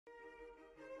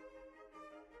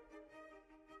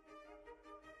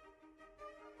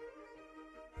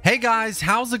Hey guys,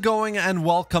 how's it going and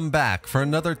welcome back for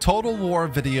another Total War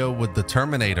video with the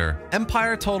Terminator.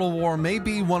 Empire Total War may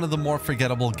be one of the more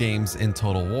forgettable games in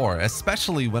Total War,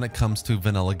 especially when it comes to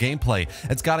vanilla gameplay.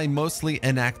 It's got a mostly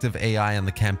inactive AI in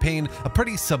the campaign, a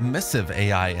pretty submissive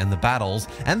AI in the battles,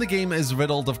 and the game is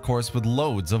riddled of course with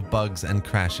loads of bugs and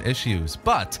crash issues.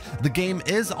 But the game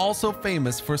is also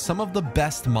famous for some of the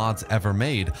best mods ever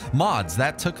made. Mods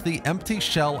that took the empty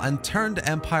shell and turned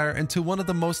Empire into one of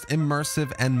the most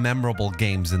immersive and memorable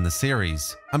games in the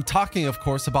series. I'm talking of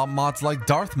course about mods like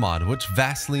Darthmod, which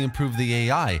vastly improved the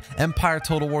AI, Empire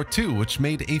Total War 2, which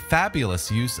made a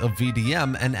fabulous use of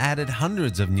VDM and added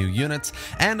hundreds of new units,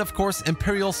 and of course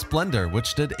Imperial Splendor,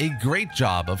 which did a great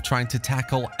job of trying to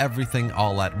tackle everything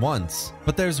all at once.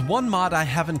 But there's one mod I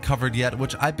haven't covered yet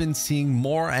which I've been seeing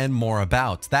more and more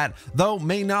about, that though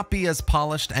may not be as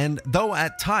polished and though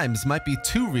at times might be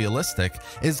too realistic,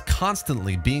 is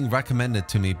constantly being recommended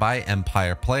to me by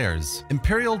Empire players.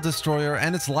 Imperial Destroyer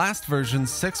and its last version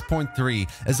 6.3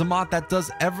 is a mod that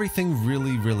does everything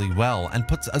really well and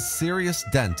puts a serious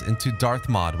dent into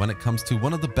Darthmod when it comes to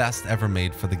one of the best ever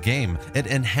made for the game. It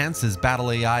enhances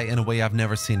battle AI in a way I've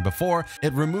never seen before.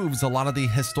 It removes a lot of the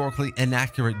historically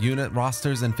inaccurate unit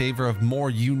rosters in favor of more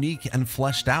unique and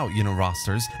fleshed out unit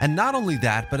rosters. And not only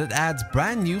that, but it adds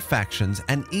brand new factions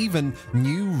and even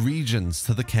new regions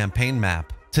to the campaign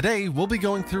map. Today, we'll be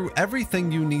going through everything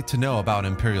you need to know about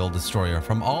Imperial Destroyer,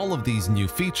 from all of these new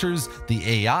features, the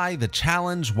AI, the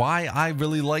challenge, why I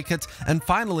really like it, and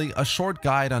finally, a short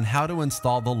guide on how to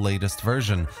install the latest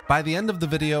version. By the end of the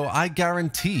video, I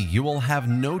guarantee you will have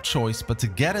no choice but to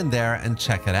get in there and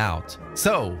check it out.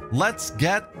 So, let's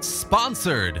get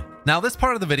sponsored! Now, this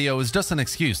part of the video is just an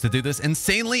excuse to do this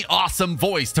insanely awesome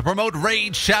voice to promote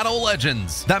Raid Shadow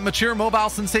Legends, that mature mobile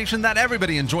sensation that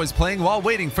everybody enjoys playing while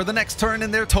waiting for the next turn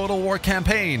in their Total War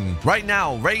campaign. Right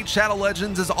now, Raid Shadow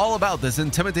Legends is all about this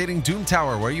intimidating Doom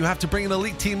Tower where you have to bring an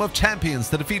elite team of champions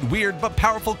to defeat weird but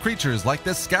powerful creatures like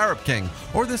this Scarab King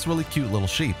or this really cute little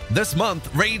sheep. This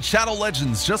month, Raid Shadow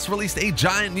Legends just released a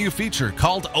giant new feature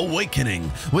called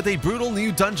Awakening, with a brutal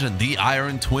new dungeon, the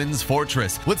Iron Twins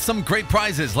Fortress, with some great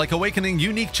prizes like awakening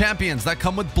unique champions that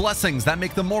come with blessings that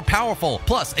make them more powerful,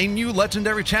 plus a new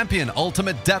legendary champion,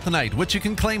 Ultimate Death Knight, which you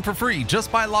can claim for free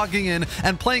just by logging in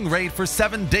and playing Raid for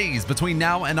 7 days between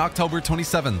now and October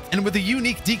 27th. And with the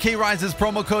unique DK Rises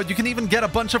promo code, you can even get a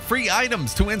bunch of free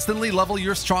items to instantly level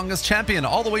your strongest champion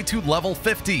all the way to level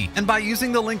 50. And by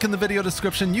using the link in the video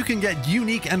description, you can get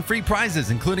unique and free prizes,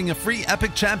 including a free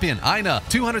epic champion, Ina,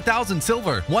 200,000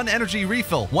 silver, 1 energy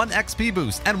refill, 1 XP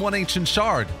boost, and 1 ancient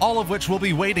shard, all of which will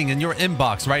be waiting in your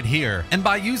inbox right here. And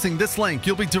by using this link,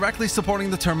 you'll be directly supporting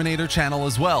the Terminator channel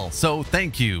as well, so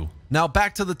thank you. Now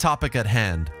back to the topic at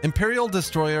hand. Imperial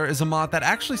Destroyer is a mod that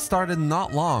actually started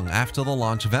not long after the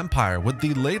launch of Empire, with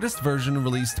the latest version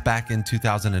released back in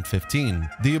 2015.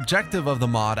 The objective of the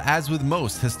mod, as with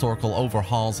most historical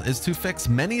overhauls, is to fix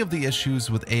many of the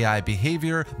issues with AI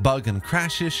behavior, bug and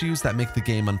crash issues that make the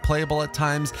game unplayable at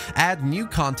times, add new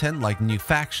content like new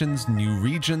factions, new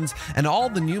regions, and all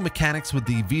the new mechanics with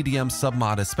the VDM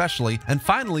submod especially, and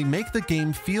finally make the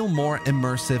game feel more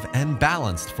immersive and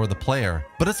balanced for the player.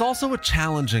 But it's also a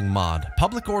challenging mod.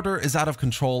 Public order is out of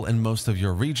control in most of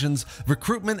your regions.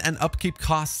 Recruitment and upkeep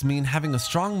costs mean having a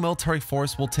strong military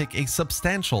force will take a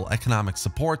substantial economic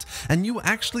support, and you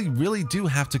actually really do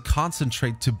have to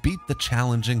concentrate to beat the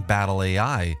challenging battle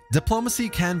AI. Diplomacy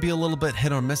can be a little bit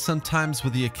hit or miss sometimes,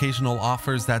 with the occasional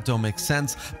offers that don't make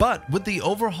sense, but with the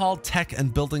overhauled tech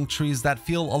and building trees that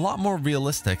feel a lot more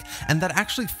realistic and that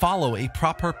actually follow a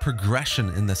proper progression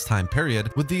in this time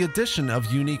period, with the addition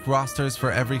of unique rosters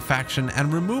for every faction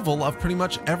and removal of pretty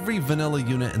much every vanilla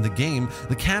unit in the game,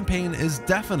 the campaign is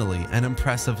definitely an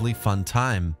impressively fun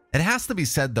time. It has to be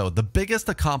said though, the biggest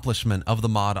accomplishment of the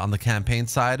mod on the campaign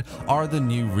side are the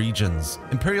new regions.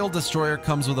 Imperial Destroyer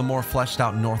comes with a more fleshed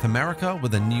out North America,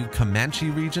 with a new Comanche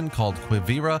region called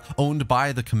Quivira, owned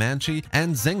by the Comanche,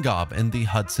 and Zingob in the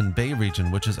Hudson Bay region,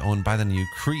 which is owned by the new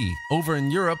Cree. Over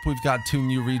in Europe, we've got 2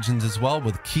 new regions as well,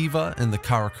 with Khiva in the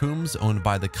Karakoums, owned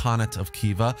by the Khanate of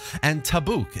Khiva, and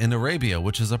Tabuk in Arabia,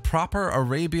 which is a proper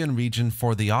Arabian region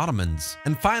for the Ottomans.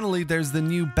 And finally, there's the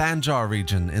new Banjar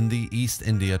region in the East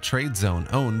India trade zone,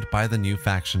 owned by the new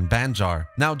faction Banjar.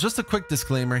 Now, just a quick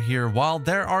disclaimer here, while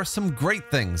there are some great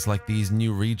things like these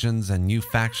new regions and new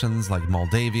factions like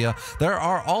Moldavia, there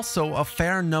are also a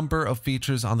fair number of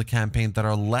features on the campaign that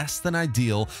are less than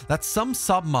ideal that some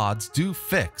submods do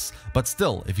fix, but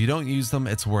still, if you don't use them,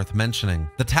 it's worth mentioning.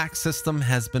 The tax system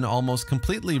has been almost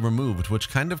completely removed, which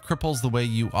kind of cripples the way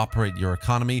you operate your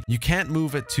economy. You can't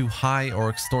move it to high or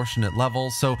extortionate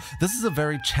levels, so this is a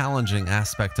very challenging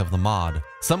aspect of the mod.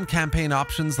 Some campaign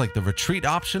options like the retreat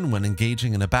option when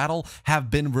engaging in a battle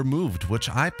have been removed, which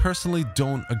I personally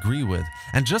don't agree with.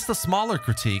 And just a smaller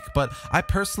critique, but I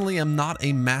personally am not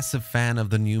a massive fan of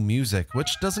the new music,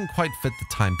 which doesn't quite fit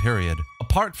the time period.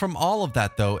 Apart from all of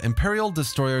that though, Imperial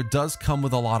Destroyer does come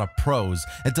with a lot of pros.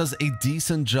 It does a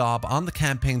decent job on the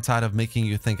campaign side of making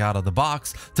you think out of the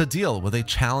box to deal with a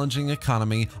challenging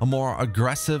economy, a more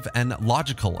aggressive and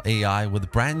logical AI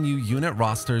with brand new unit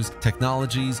rosters,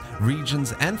 technologies,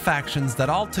 regions, and factions that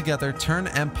all together turn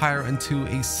Empire into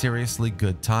a seriously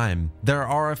good time. There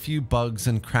are a few bugs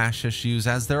and crash issues,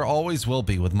 as there always will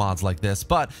be with mods like this,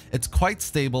 but it's quite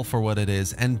stable for what it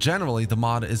is, and generally the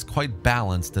mod is quite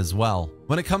balanced as well.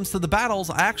 When it comes to the battles,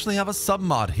 I actually have a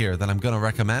submod here that I'm going to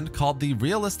recommend called the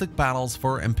Realistic Battles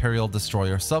for Imperial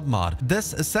Destroyer submod.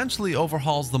 This essentially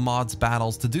overhauls the mod's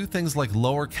battles to do things like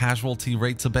lower casualty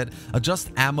rates a bit,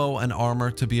 adjust ammo and armor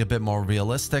to be a bit more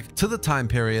realistic to the time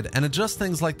period, and adjust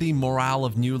things like the morale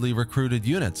of newly recruited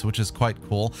units, which is quite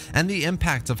cool, and the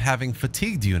impact of having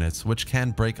fatigued units, which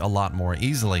can break a lot more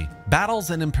easily. Battles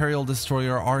in Imperial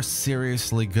Destroyer are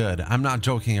seriously good. I'm not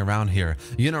joking around here.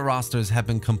 Unit rosters have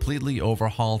been completely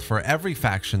overhauled for every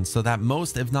faction so that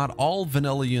most, if not all,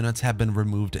 vanilla units have been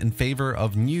removed in favor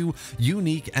of new,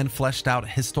 unique, and fleshed out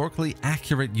historically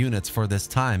accurate units for this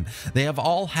time. They have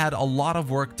all had a lot of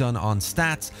work done on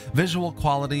stats, visual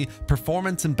quality,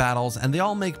 performance in battles, and they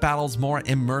all make battles more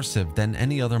immersive than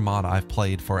any other mod I've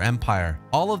played for Empire.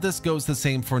 All of this goes the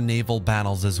same for naval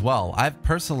battles as well. I've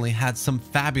personally had some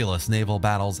fabulous naval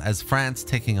battles as France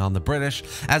taking on the British,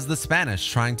 as the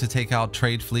Spanish trying to take out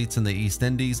trade fleets in the East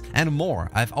Indies, and more.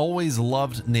 I've always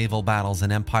loved naval battles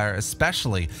in Empire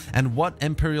especially, and what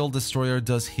Imperial Destroyer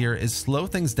does here is slow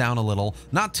things down a little,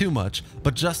 not too much,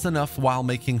 but just enough while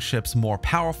making ships more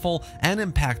powerful and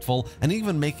impactful, and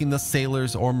even making the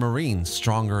sailors or marines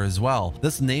stronger as well.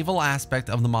 This naval aspect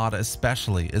of the mod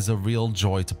especially is a real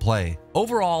joy to play.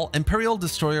 Overall, Imperial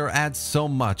Destroyer adds so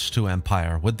much to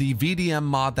Empire, with the VDM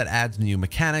mod that adds new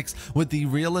mechanics, with the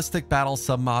Realistic Battle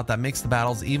submod that makes the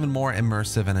battles even more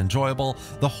immersive and enjoyable.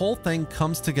 The whole thing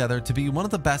comes together to be one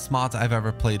of the best mods I've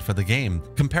ever played for the game.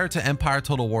 Compared to Empire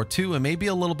Total War 2, it may be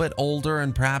a little bit older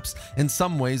and perhaps in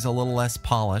some ways a little less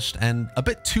polished and a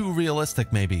bit too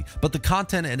realistic maybe, but the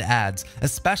content it adds,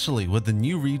 especially with the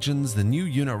new regions, the new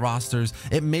unit rosters,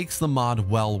 it makes the mod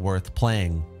well worth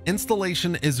playing.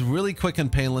 Installation is really quick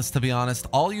and painless, to be honest.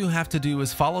 All you have to do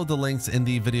is follow the links in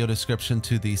the video description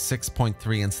to the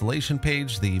 6.3 installation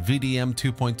page, the VDM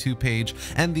 2.2 page,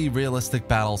 and the Realistic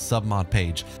Battle submod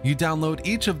page. You download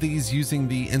each of these using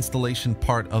the installation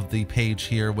part of the page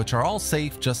here, which are all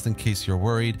safe just in case you're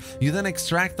worried. You then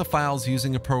extract the files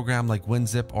using a program like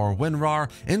WinZip or WinRAR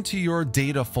into your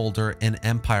data folder in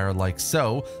Empire like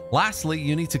so. Lastly,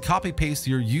 you need to copy paste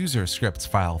your user scripts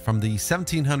file from the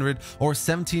 1700 or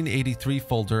 1783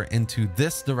 folder into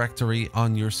this directory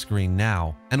on your screen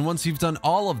now. And once you've done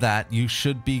all of that, you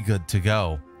should be good to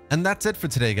go. And that's it for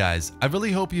today, guys. I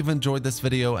really hope you've enjoyed this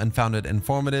video and found it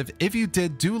informative. If you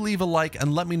did, do leave a like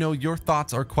and let me know your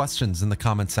thoughts or questions in the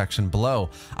comment section below.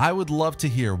 I would love to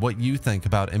hear what you think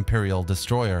about Imperial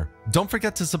Destroyer. Don't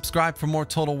forget to subscribe for more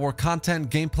Total War content,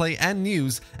 gameplay, and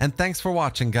news. And thanks for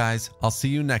watching, guys. I'll see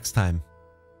you next time.